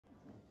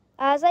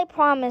as I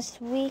promised,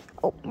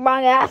 oh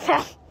my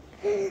God.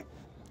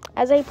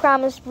 As I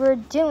promised, we're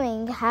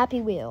doing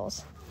Happy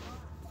Wheels.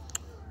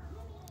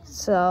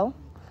 So,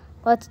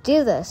 let's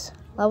do this.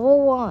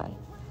 Level 1.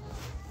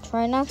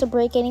 Try not to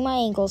break any of my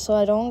ankles so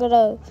I don't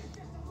gotta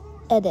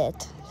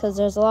edit. Because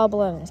there's a lot of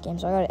blood in this game,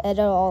 so I gotta edit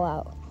it all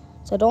out.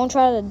 So don't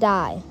try to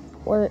die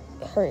or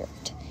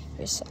hurt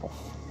yourself.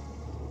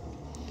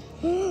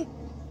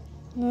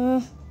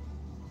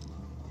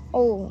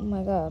 Oh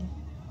my God.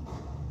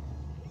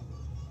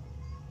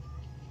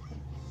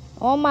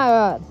 Oh my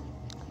God.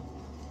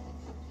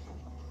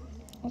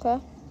 Okay.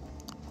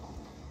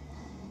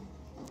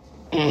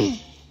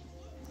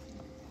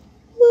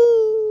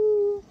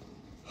 Woo!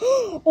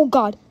 Oh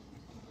God.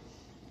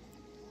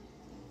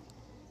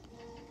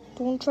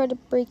 Don't try to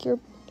break your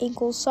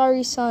ankles.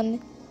 Sorry,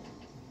 son.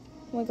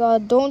 Oh my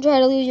God. Don't try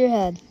to lose your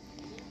head.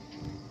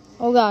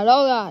 Oh God.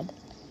 Oh God.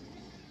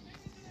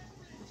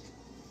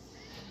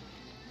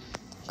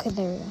 Okay,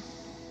 there we go.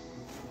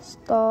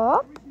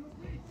 Stop.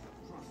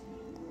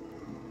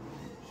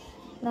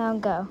 Now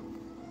go.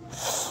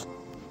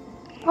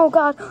 Oh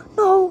God.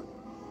 No.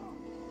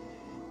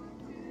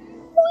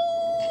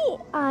 Whee!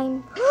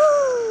 I'm...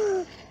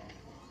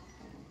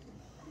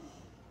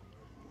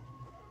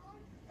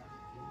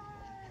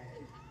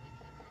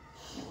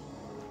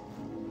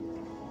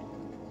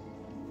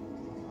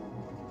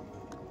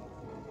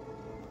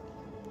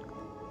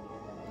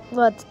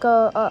 Let's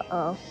go.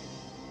 Uh-oh.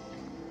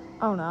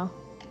 Oh, no.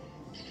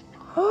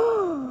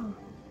 Oh,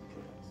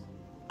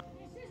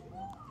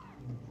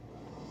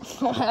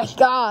 my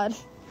God.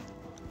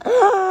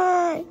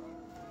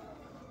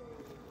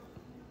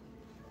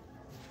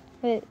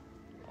 Wait.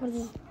 What is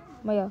this? Oh,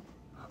 my God.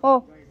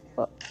 Oh.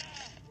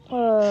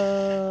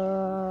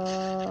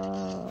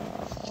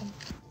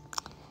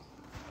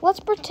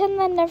 Let's pretend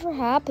that never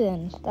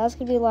happened. That's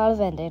going to be a lot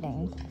of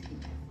editing.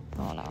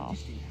 Oh, no.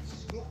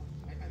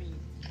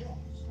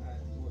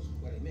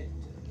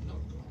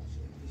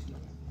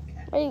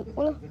 Wait,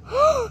 what?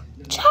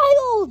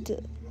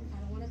 Child!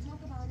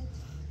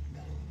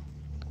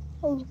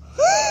 Oh.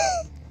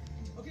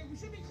 Okay, we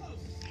should be close.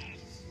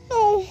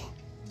 No. Keep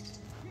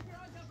your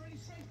eyes out for any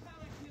strange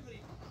foul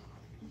activity.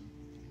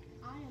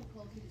 I am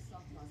called to the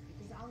soft boss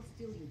because I'll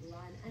steal you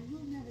blind and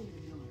you'll never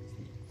even notice.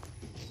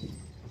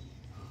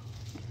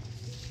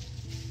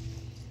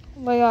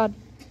 Oh my God.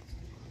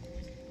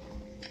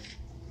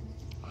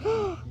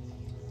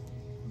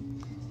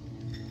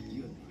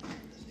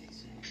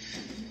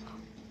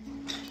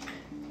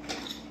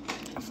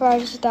 I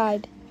just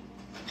died.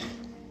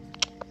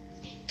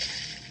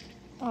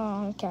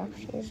 Oh, I'm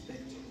captured.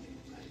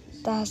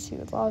 That has to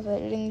be a lot of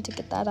editing to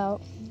get that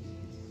out.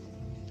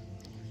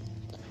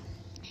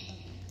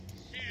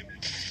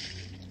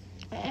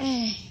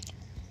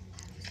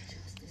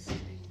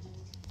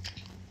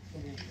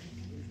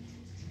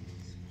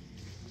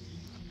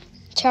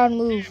 Child,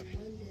 move.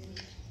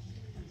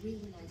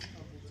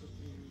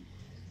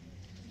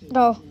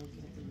 No.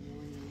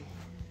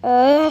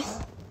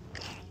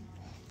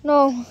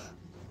 No.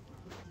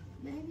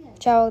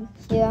 Child,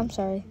 yeah, I'm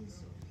sorry.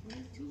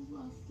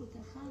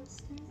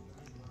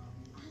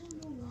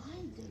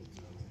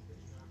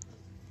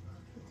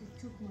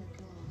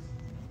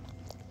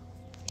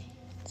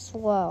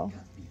 Slow.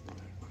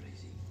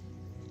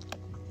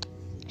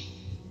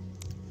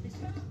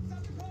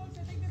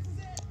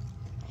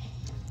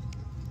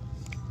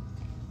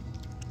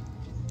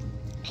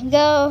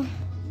 Go.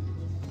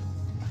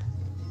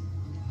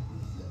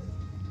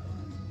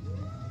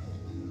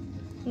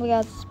 Oh my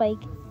God, Spike.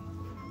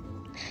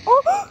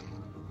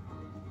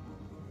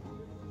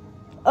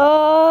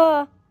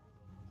 Oh!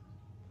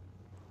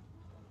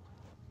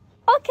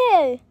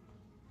 Okay.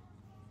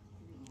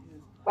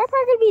 We're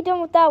probably gonna be done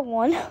with that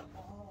one. Hold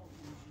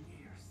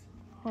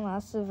on,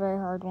 that's a very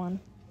hard one.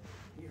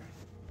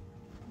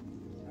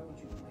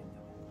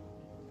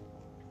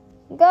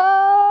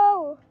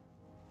 Go!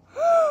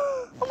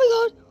 Oh my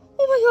God!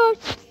 Oh my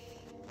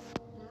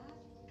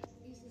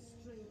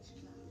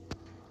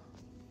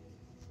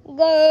God!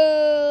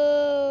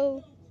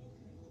 Go!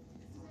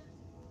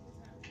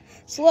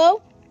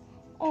 Slow?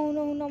 Oh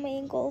no, not my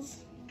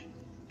ankles.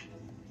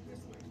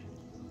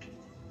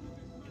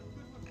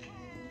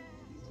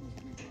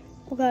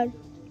 Oh God.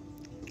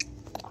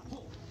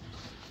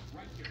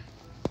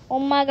 Oh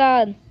my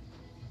God.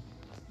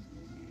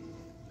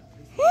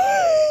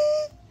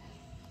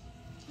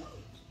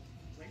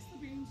 Place the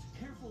beams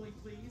carefully,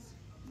 please.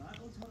 Not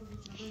on top of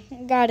each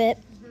other. Got it.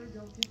 Very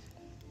delicate.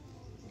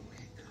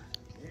 Okay, good.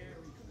 Very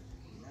good.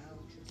 Now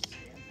just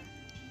stand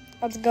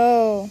back. Let's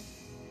go.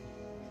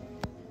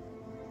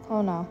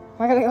 Oh no. Am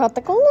I gonna go out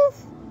the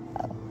cliff?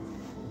 Oh.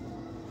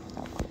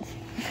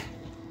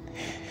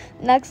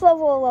 Next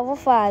level, level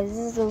 5. This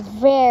is a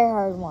very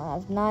hard one. I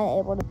was not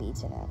able to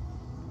beat it.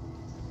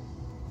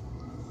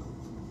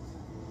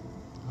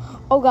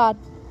 Oh God.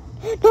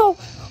 No!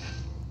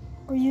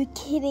 Are you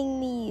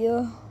kidding me?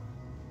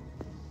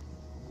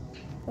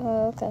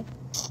 Okay.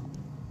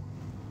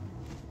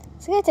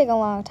 It's gonna take a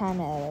long time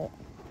to edit.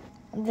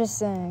 I'm just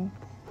saying.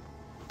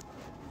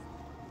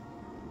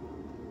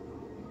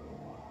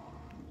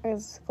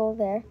 Let's go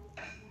there.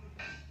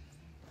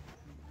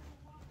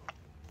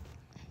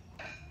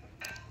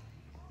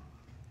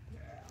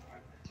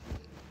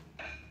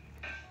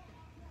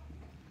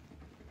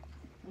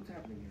 What's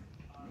happening here?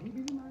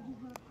 Maybe the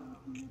magic's not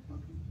stopping your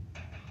fucking.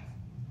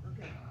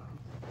 Okay,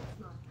 it's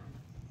not time.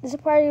 This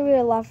is part of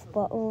your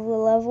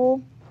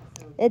level.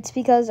 It's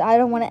because I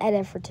don't want to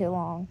edit for too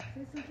long.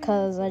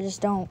 Because I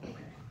just don't.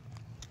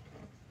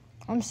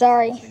 I'm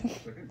sorry.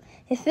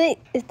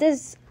 If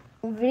this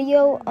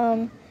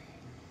video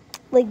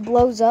like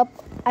blows up,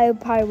 I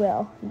probably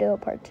will do a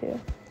part 2.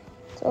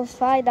 So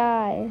if I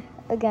die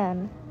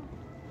again,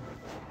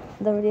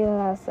 the video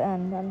has to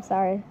end. I'm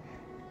sorry.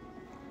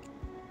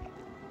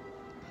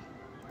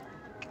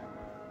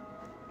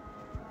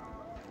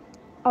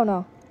 Oh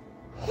no.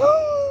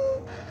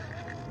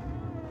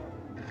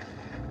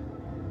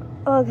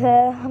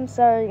 Okay, I'm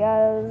sorry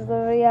guys.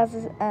 The video has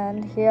to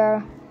end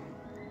here.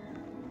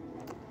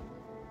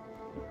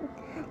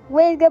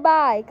 Wave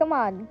goodbye. Come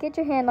on, get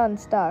your hand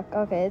unstuck.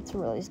 Okay, it's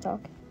really stuck.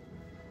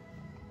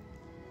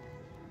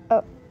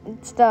 Oh,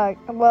 it's stuck.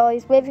 Well,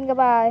 he's waving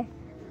goodbye.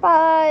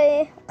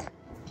 Bye.